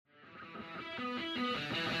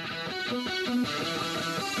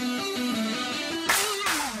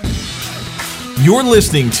You're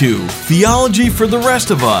listening to Theology for the Rest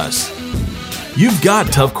of Us. You've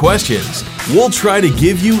got tough questions. We'll try to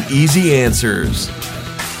give you easy answers.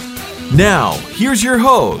 Now, here's your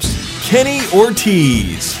host, Kenny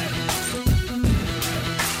Ortiz.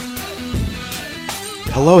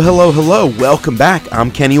 Hello. Welcome back. I'm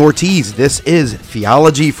Kenny Ortiz. This is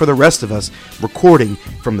Theology for the Rest of Us, recording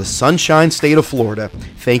from the Sunshine State of Florida.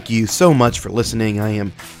 Thank you so much for listening. I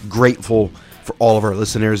am grateful for all of our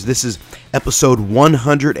listeners. This is episode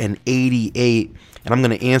 188, and I'm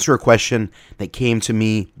going to answer a question that came to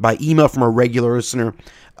me by email from a regular listener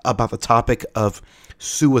about the topic of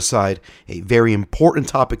suicide, a very important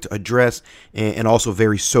topic to address and also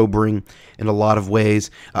very sobering in a lot of ways.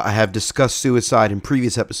 I have discussed suicide in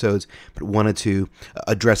previous episodes, but wanted to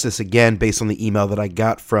address this again based on the email that I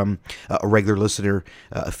got from a regular listener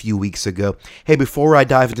a few weeks ago. Hey, before I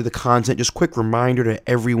dive into the content, just quick reminder to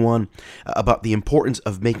everyone about the importance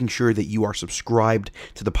of making sure that you are subscribed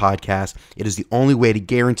to the podcast. It is the only way to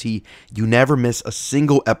guarantee you never miss a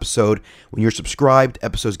single episode. When you're subscribed,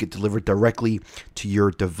 episodes get delivered directly to your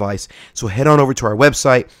device. So head on over to our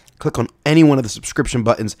website, click on any one of the subscription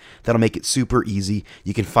buttons. That'll make it super easy.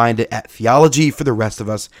 You can find it at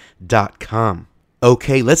theologyfortherestofus.com.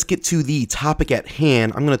 Okay, let's get to the topic at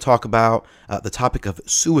hand. I'm going to talk about the topic of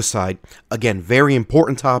suicide. Again, very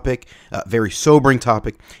important topic, very sobering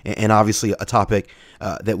topic, and obviously a topic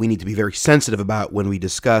that we need to be very sensitive about when we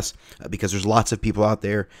discuss, because there's lots of people out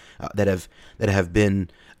there that have been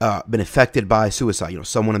affected by suicide. You know,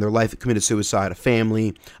 someone in their life that committed suicide, a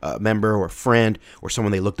family member or a friend, or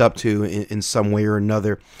someone they looked up to in some way or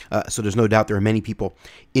another. So there's no doubt there are many people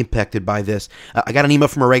impacted by this. I got an email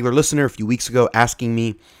from a regular listener a few weeks ago asking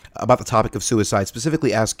me about the topic of suicide,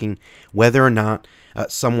 specifically asking whether or not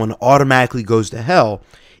someone automatically goes to hell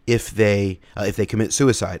if they commit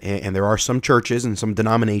suicide. And there are some churches and some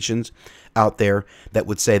denominations out there that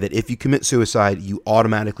would say that if you commit suicide, you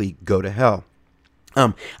automatically go to hell.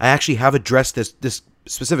 I actually have addressed this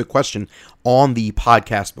specific question on the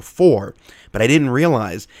podcast before, but I didn't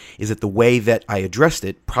realize is that the way that I addressed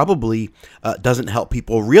it probably doesn't help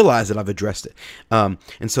people realize that I've addressed it. And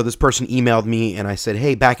so this person emailed me and I said,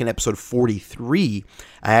 hey, back in episode 43,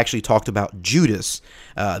 I actually talked about Judas,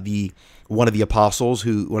 one of the apostles,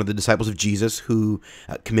 one of the disciples of Jesus who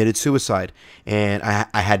committed suicide. And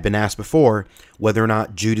I had been asked before whether or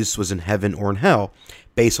not Judas was in heaven or in hell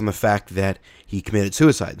based on the fact that he committed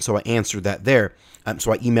suicide. And so I answered that there.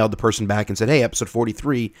 So I emailed the person back and said, hey, episode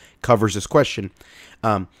 43 covers this question.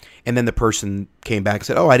 And then the person came back and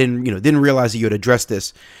said, oh, I didn't realize that you had addressed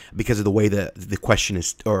this because of the way that the question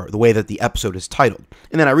is, or the way that the episode is titled.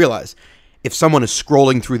 And then I realized, if someone is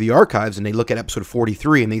scrolling through the archives and they look at episode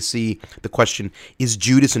 43 and they see the question, is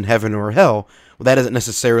Judas in heaven or hell? Well, that doesn't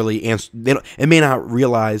necessarily answer.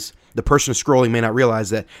 The person scrolling may not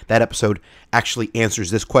realize that episode actually answers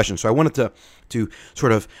this question. So I wanted to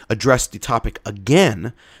sort of address the topic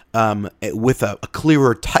again with a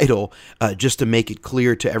clearer title, just to make it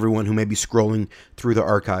clear to everyone who may be scrolling through the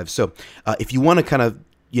archives. So if you want to kind of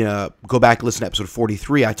go back and listen to episode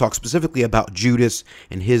 43. I talk specifically about Judas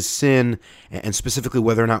and his sin, and specifically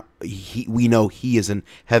whether or not we know he is in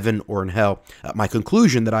heaven or in hell. My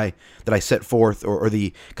conclusion that I set forth, or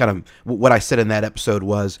the kind of what I said in that episode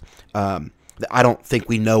was that I don't think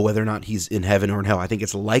we know whether or not he's in heaven or in hell. I think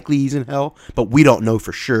it's likely he's in hell, but we don't know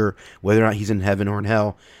for sure whether or not he's in heaven or in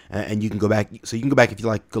hell. And you can go back. So you can go back if you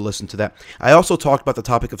like, go listen to that. I also talked about the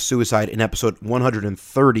topic of suicide in episode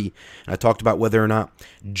 130. And I talked about whether or not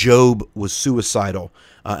Job was suicidal,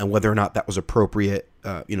 and whether or not that was appropriate,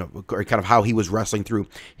 or kind of how he was wrestling through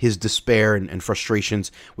his despair and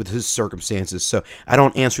frustrations with his circumstances. So I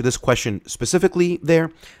don't answer this question specifically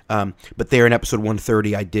there, but there in episode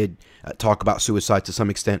 130, I did talk about suicide to some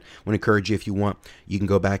extent. I want to encourage you, if you want, you can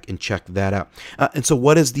go back and check that out. And so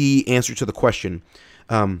what is the answer to the question?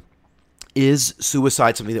 Is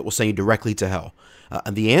suicide something that will send you directly to hell?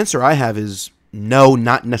 And the answer I have is no,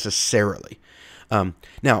 not necessarily.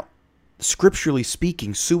 Now, scripturally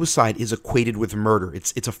speaking, suicide is equated with murder.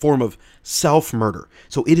 It's a form of self-murder.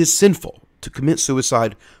 So it is sinful. To commit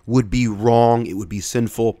suicide would be wrong. It would be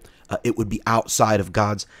sinful. It would be outside of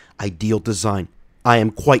God's ideal design. I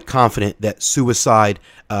am quite confident that suicide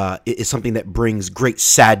is something that brings great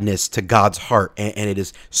sadness to God's heart, and it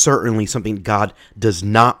is certainly something God does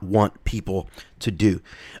not want people to do.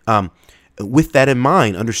 With that in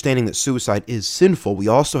mind, understanding that suicide is sinful, we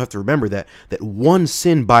also have to remember that one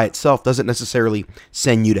sin by itself doesn't necessarily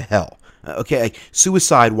send you to hell.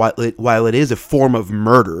 Suicide, while it is a form of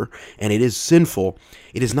murder and it is sinful,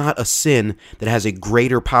 It is not a sin that has a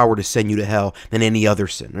greater power to send you to hell than any other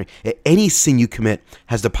sin. Right? Any sin you commit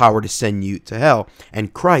has the power to send you to hell,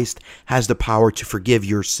 and Christ has the power to forgive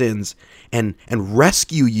your sins and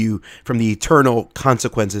rescue you from the eternal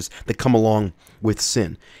consequences that come along with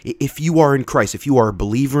sin. If you are in Christ, if you are a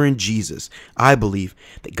believer in Jesus, I believe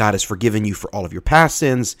that God has forgiven you for all of your past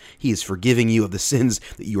sins. He is forgiving you of the sins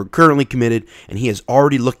that you are currently committed, and He is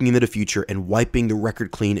already looking into the future and wiping the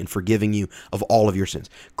record clean and forgiving you of all of your sins.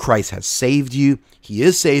 Christ has saved you. He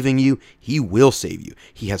is saving you. He will save you.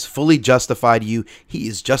 He has fully justified you. He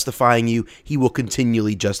is justifying you. He will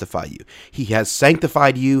continually justify you. He has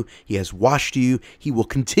sanctified you. He has washed you. He will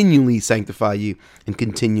continually sanctify you and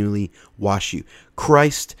continually wash you.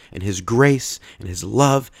 Christ and His grace and His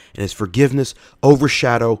love and His forgiveness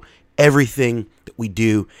overshadow everything that we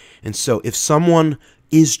do. And so if someone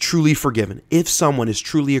is truly forgiven, if someone is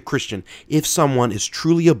truly a Christian, if someone is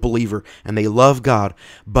truly a believer and they love God,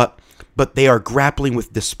 but they are grappling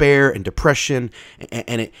with despair and depression,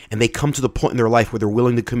 and they come to the point in their life where they're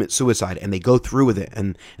willing to commit suicide, and they go through with it,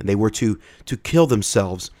 and they were to kill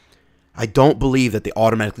themselves, I don't believe that they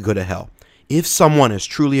automatically go to hell. If someone is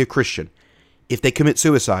truly a Christian, if they commit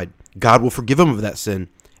suicide, God will forgive them of that sin,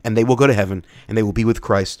 and they will go to heaven, and they will be with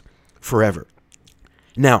Christ forever.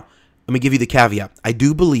 Now, let me give you the caveat. I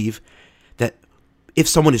do believe that if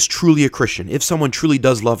someone is truly a Christian, if someone truly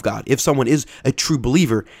does love God, if someone is a true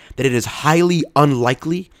believer, that it is highly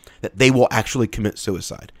unlikely that they will actually commit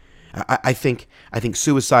suicide. I think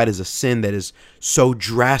suicide is a sin that is so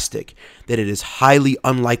drastic that it is highly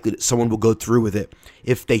unlikely that someone will go through with it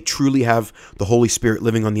if they truly have the Holy Spirit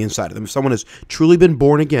living on the inside of them. If someone has truly been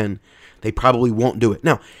born again, they probably won't do it.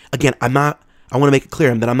 Now, again, I want to make it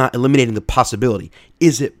clear that I'm not eliminating the possibility.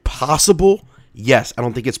 Is it possible? Yes. I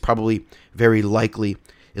don't think it's probably very likely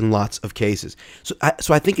in lots of cases. So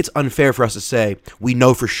I think it's unfair for us to say we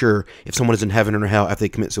know for sure if someone is in heaven or hell after they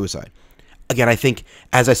commit suicide. Again, I think,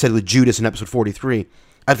 as I said with Judas in episode 43,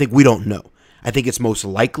 I think we don't know. I think it's most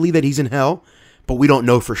likely that he's in hell, but we don't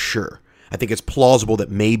know for sure. I think it's plausible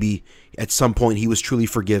that maybe at some point he was truly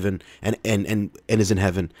forgiven and is in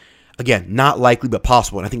heaven. Again, not likely, but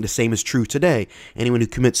possible. And I think the same is true today. Anyone who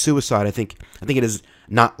commits suicide, I think it is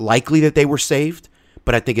not likely that they were saved,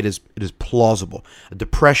 but I think it is plausible.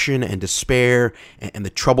 Depression and despair and the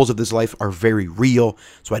troubles of this life are very real.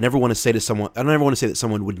 So I never want to say that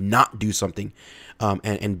someone would not do something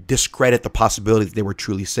and discredit the possibility that they were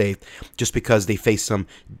truly saved just because they face some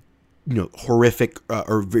horrific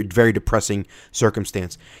or very depressing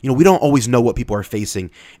circumstance. We don't always know what people are facing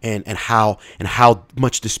and how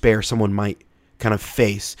much despair someone might kind of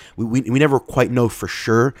face. We never quite know for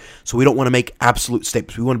sure, so we don't want to make absolute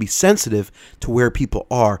statements. We want to be sensitive to where people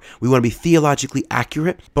are. We want to be theologically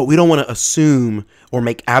accurate, but we don't want to assume or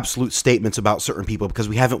make absolute statements about certain people because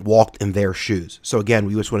we haven't walked in their shoes. So again,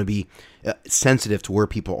 we just want to be sensitive to where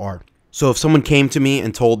people are. So if someone came to me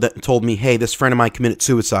and told me, hey, this friend of mine committed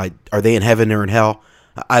suicide, are they in heaven or in hell?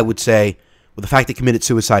 I would say, well, the fact they committed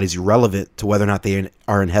suicide is irrelevant to whether or not they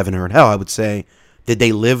are in heaven or in hell. I would say, did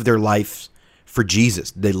they live their life for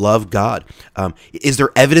Jesus? Did they love God? Is there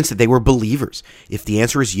evidence that they were believers? If the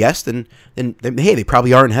answer is yes, then hey, they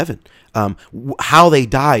probably are in heaven. How they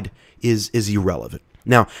died is irrelevant.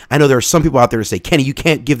 Now, I know there are some people out there who say, Kenny, you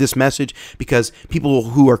can't give this message because people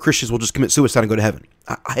who are Christians will just commit suicide and go to heaven.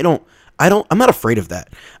 I'm not afraid of that.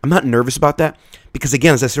 I'm not nervous about that because,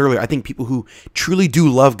 again, as I said earlier, I think people who truly do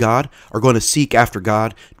love God are going to seek after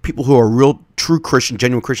God. People who are real, true Christian,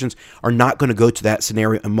 genuine Christians are not going to go to that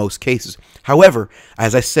scenario in most cases. However,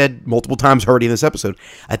 as I said multiple times already in this episode,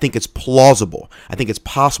 I think it's plausible. I think it's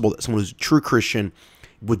possible that someone who's a true Christian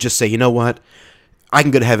would just say, you know what? I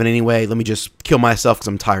can go to heaven anyway. Let me just kill myself because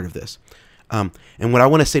I'm tired of this. And what I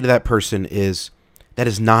want to say to that person is that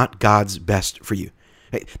is not God's best for you.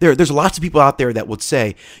 There's lots of people out there that would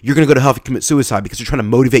say you're going to go to hell if you commit suicide because they're trying to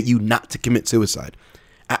motivate you not to commit suicide.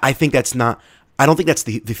 I think that's not. I don't think that's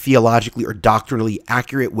the theologically or doctrinally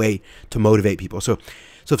accurate way to motivate people. So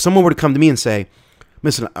if someone were to come to me and say,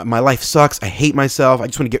 "Listen, my life sucks. I hate myself. I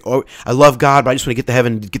just want to get. I love God, but I just want to get to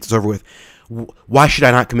heaven and get this over with. Why should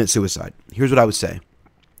I not commit suicide?" Here's what I would say: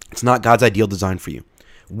 it's not God's ideal design for you.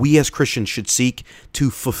 We as Christians should seek to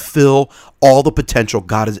fulfill all the potential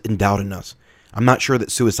God has endowed in us. I'm not sure that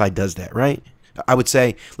suicide does that, right? I would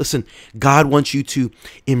say, listen, God wants you to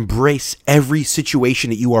embrace every situation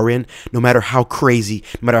that you are in, no matter how crazy,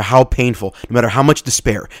 no matter how painful, no matter how much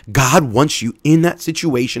despair. God wants you in that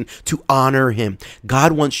situation to honor Him.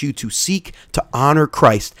 God wants you to seek to honor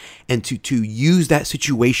Christ and to use that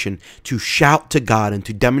situation to shout to God and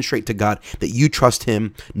to demonstrate to God that you trust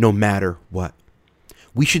Him no matter what.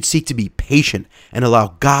 We should seek to be patient and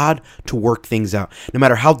allow God to work things out. No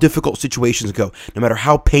matter how difficult situations go, no matter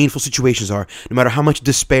how painful situations are, no matter how much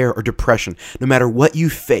despair or depression, no matter what you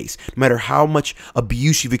face, no matter how much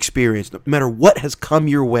abuse you've experienced, no matter what has come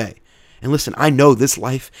your way. And listen, I know this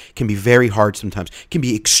life can be very hard sometimes. It can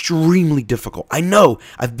be extremely difficult. I know.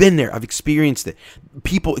 I've been there. I've experienced it.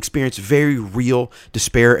 People experience very real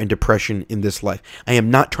despair and depression in this life. I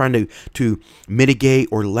am not trying to mitigate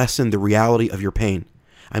or lessen the reality of your pain.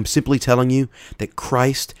 I'm simply telling you that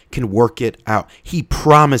Christ can work it out. He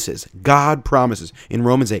promises, God promises in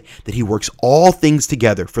Romans 8 that he works all things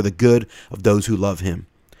together for the good of those who love him.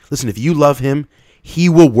 Listen, if you love him, he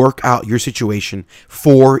will work out your situation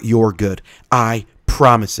for your good. I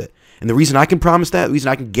promise it. And the reason I can promise that, the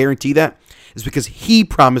reason I can guarantee that, is because he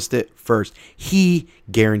promised it first. He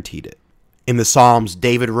guaranteed it. In the Psalms,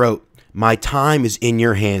 David wrote, "My time is in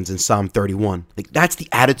your hands," in Psalm 31. That's the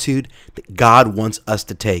attitude that God wants us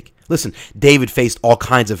to take. Listen, David faced all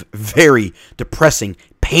kinds of very depressing,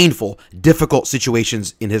 painful, difficult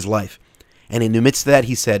situations in his life. And in the midst of that,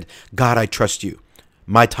 he said, "God, I trust you.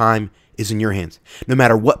 My time is in your hands." No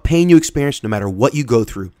matter what pain you experience, no matter what you go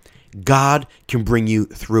through, God can bring you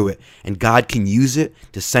through it. And God can use it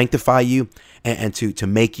to sanctify you and to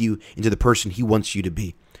make you into the person he wants you to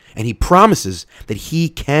be. And he promises that he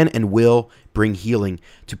can and will bring healing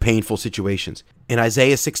to painful situations. In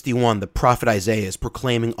Isaiah 61, the prophet Isaiah is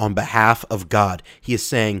proclaiming on behalf of God. He is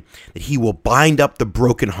saying that he will bind up the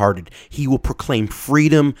brokenhearted. He will proclaim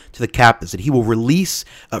freedom to the captives, that he will release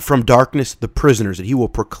from darkness the prisoners, that he will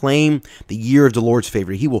proclaim the year of the Lord's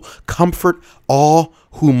favor. He will comfort all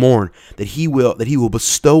who mourn, that he will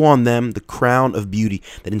bestow on them the crown of beauty,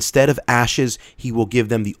 that instead of ashes, he will give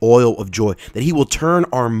them the oil of joy, that he will turn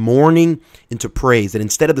our mourning into praise, that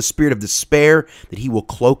instead of the spirit of despair, that he will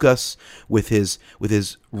cloak us with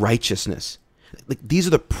his righteousness. These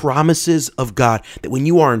are the promises of God, that when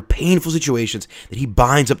you are in painful situations, that he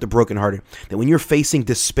binds up the brokenhearted, that when you're facing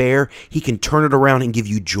despair, he can turn it around and give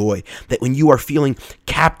you joy, that when you are feeling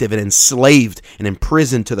captive and enslaved and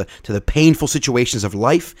imprisoned to the painful situations of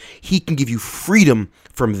life, he can give you freedom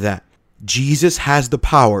from that. Jesus has the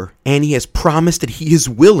power, and he has promised that he is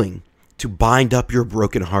willing to bind up your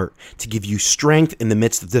broken heart, to give you strength in the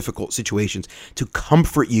midst of difficult situations, to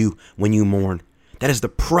comfort you when you mourn. That is the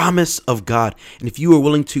promise of God. And if you are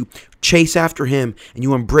willing to chase after him and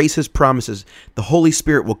you embrace his promises, the Holy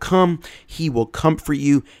Spirit will come, he will comfort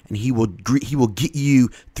you, and he will get you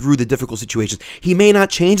through the difficult situations. He may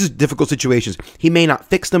not change the difficult situations. He may not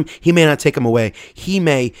fix them. He may not take them away. He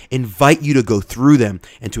may invite you to go through them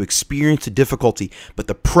and to experience the difficulty. But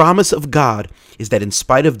the promise of God is that in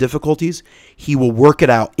spite of difficulties, he will work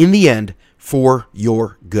it out in the end for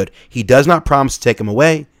your good. He does not promise to take them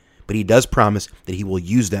away, but he does promise that he will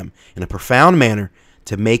use them in a profound manner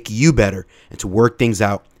to make you better and to work things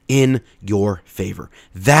out in your favor.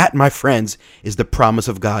 That, my friends, is the promise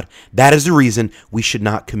of God. That is the reason we should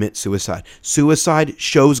not commit suicide. Suicide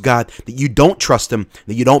shows God that you don't trust him,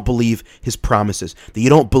 that you don't believe his promises, that you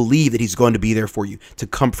don't believe that he's going to be there for you, to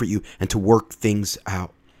comfort you, and to work things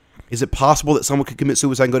out. Is it possible that someone could commit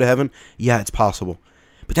suicide and go to heaven? Yeah, it's possible.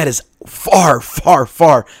 But that is far, far,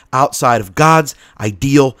 far outside of God's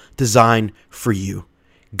ideal design for you.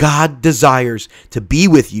 God desires to be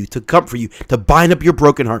with you, to comfort you, to bind up your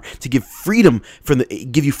broken heart, to give you freedom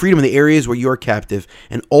in the areas where you are captive,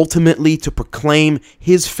 and ultimately to proclaim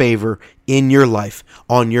his favor in your life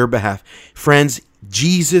on your behalf. Friends,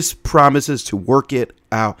 Jesus promises to work it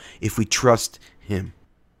out if we trust him.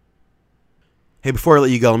 Hey, before I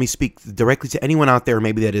let you go, let me speak directly to anyone out there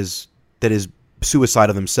maybe that is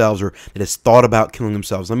suicidal themselves or that has thought about killing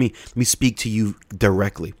themselves. Let me speak to you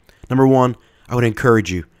directly. Number one, I would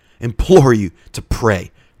encourage you, implore you to pray.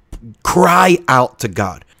 Cry out to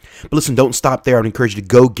God. But listen, don't stop there. I would encourage you to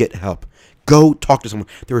go get help. Go talk to someone.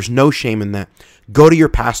 There is no shame in that. Go to your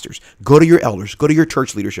pastors. Go to your elders. Go to your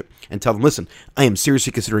church leadership and tell them, listen, I am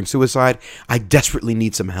seriously considering suicide. I desperately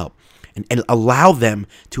need some help. And allow them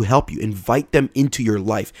to help you. Invite them into your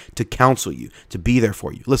life to counsel you, to be there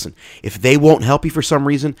for you. Listen, if they won't help you for some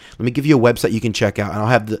reason, let me give you a website you can check out. And I'll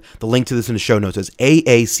have the link to this in the show notes. It's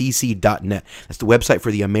aacc.net. That's the website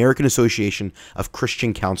for the American Association of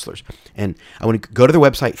Christian Counselors. And I want to go to their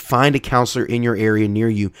website, find a counselor in your area near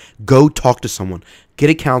you. Go talk to someone. Get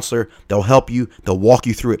a counselor. They'll help you. They'll walk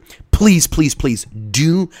you through it. Please, please, please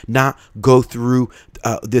do not go through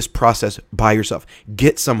this process by yourself.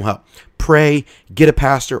 Get some help. pray, get a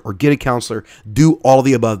pastor, or get a counselor. Do all of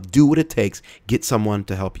the above. Do what it takes. Get someone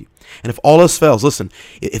to help you. And if all else fails, listen,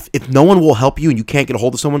 if no one will help you and you can't get a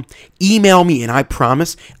hold of someone, email me and I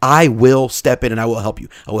promise I will step in and I will help you.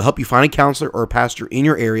 I will help you find a counselor or a pastor in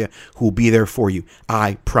your area who will be there for you.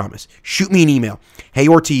 I promise. Shoot me an email,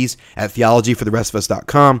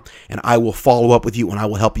 heyortiz@theologyfortherestofus.com, and I will follow up with you and I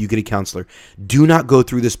will help you get a counselor. Do not go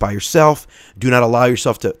through this by yourself. Do not allow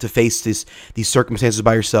yourself to face these circumstances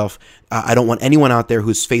by yourself. I don't want anyone out there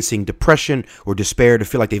who's facing depression or despair to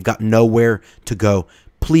feel like they've got nowhere to go.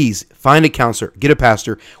 Please find a counselor, get a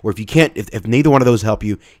pastor, or if you can't, if neither one of those help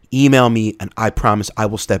you, email me and I promise I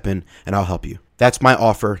will step in and I'll help you. That's my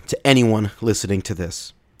offer to anyone listening to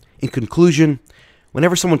this. In conclusion,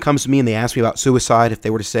 whenever someone comes to me and they ask me about suicide, if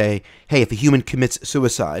they were to say, hey, if a human commits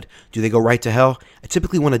suicide, do they go right to hell? I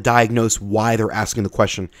typically want to diagnose why they're asking the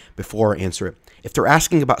question before I answer it. If they're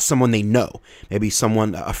asking about someone they know, maybe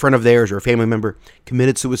someone, a friend of theirs or a family member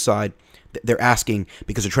committed suicide, they're asking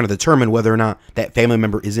because they're trying to determine whether or not that family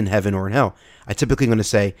member is in heaven or in hell. I typically going to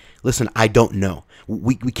say, listen, I don't know.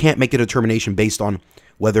 We can't make a determination based on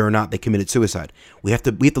whether or not they committed suicide. We have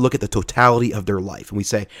to look at the totality of their life. And we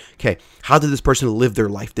say, okay, how did this person live their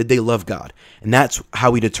life? Did they love God? And that's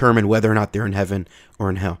how we determine whether or not they're in heaven or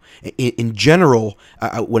in hell. In general,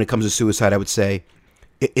 when it comes to suicide, I would say,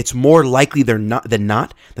 it's more likely than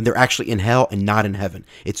they're actually in hell and not in heaven.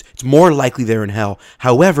 It's more likely they're in hell.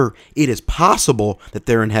 However, it is possible that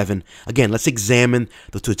they're in heaven. Again, let's examine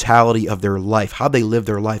the totality of their life, how they live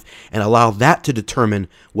their life, and allow that to determine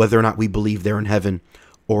whether or not we believe they're in heaven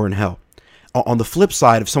or in hell. On the flip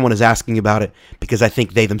side, if someone is asking about it because I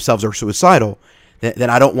think they themselves are suicidal,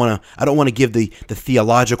 then I don't want to give the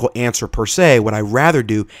theological answer per se. What I rather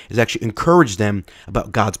do is actually encourage them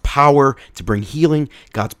about God's power to bring healing,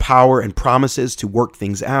 God's power and promises to work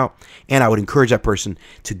things out, and I would encourage that person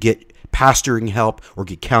to get pastoring help or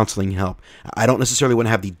get counseling help. I don't necessarily want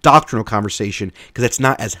to have the doctrinal conversation because that's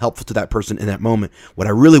not as helpful to that person in that moment. What I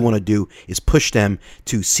really want to do is push them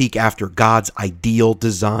to seek after God's ideal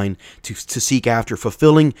design, to seek after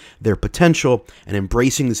fulfilling their potential and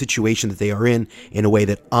embracing the situation that they are in a way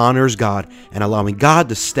that honors God and allowing God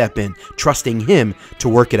to step in, trusting Him to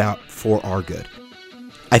work it out for our good.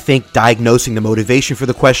 I think diagnosing the motivation for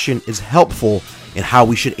the question is helpful in how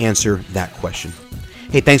we should answer that question.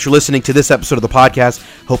 Hey, thanks for listening to this episode of the podcast.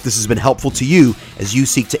 Hope this has been helpful to you as you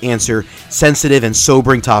seek to answer sensitive and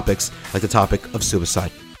sobering topics like the topic of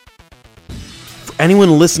suicide. For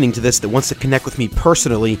anyone listening to this that wants to connect with me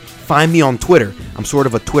personally, find me on Twitter. I'm sort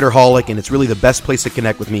of a Twitterholic, and it's really the best place to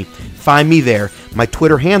connect with me. Find me there. My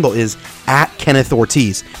Twitter handle is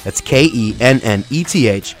 @KennethOrtiz. That's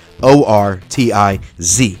KENNETHORTIZ.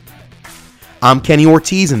 I'm Kenny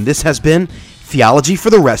Ortiz, and this has been Theology for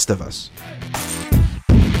the Rest of Us.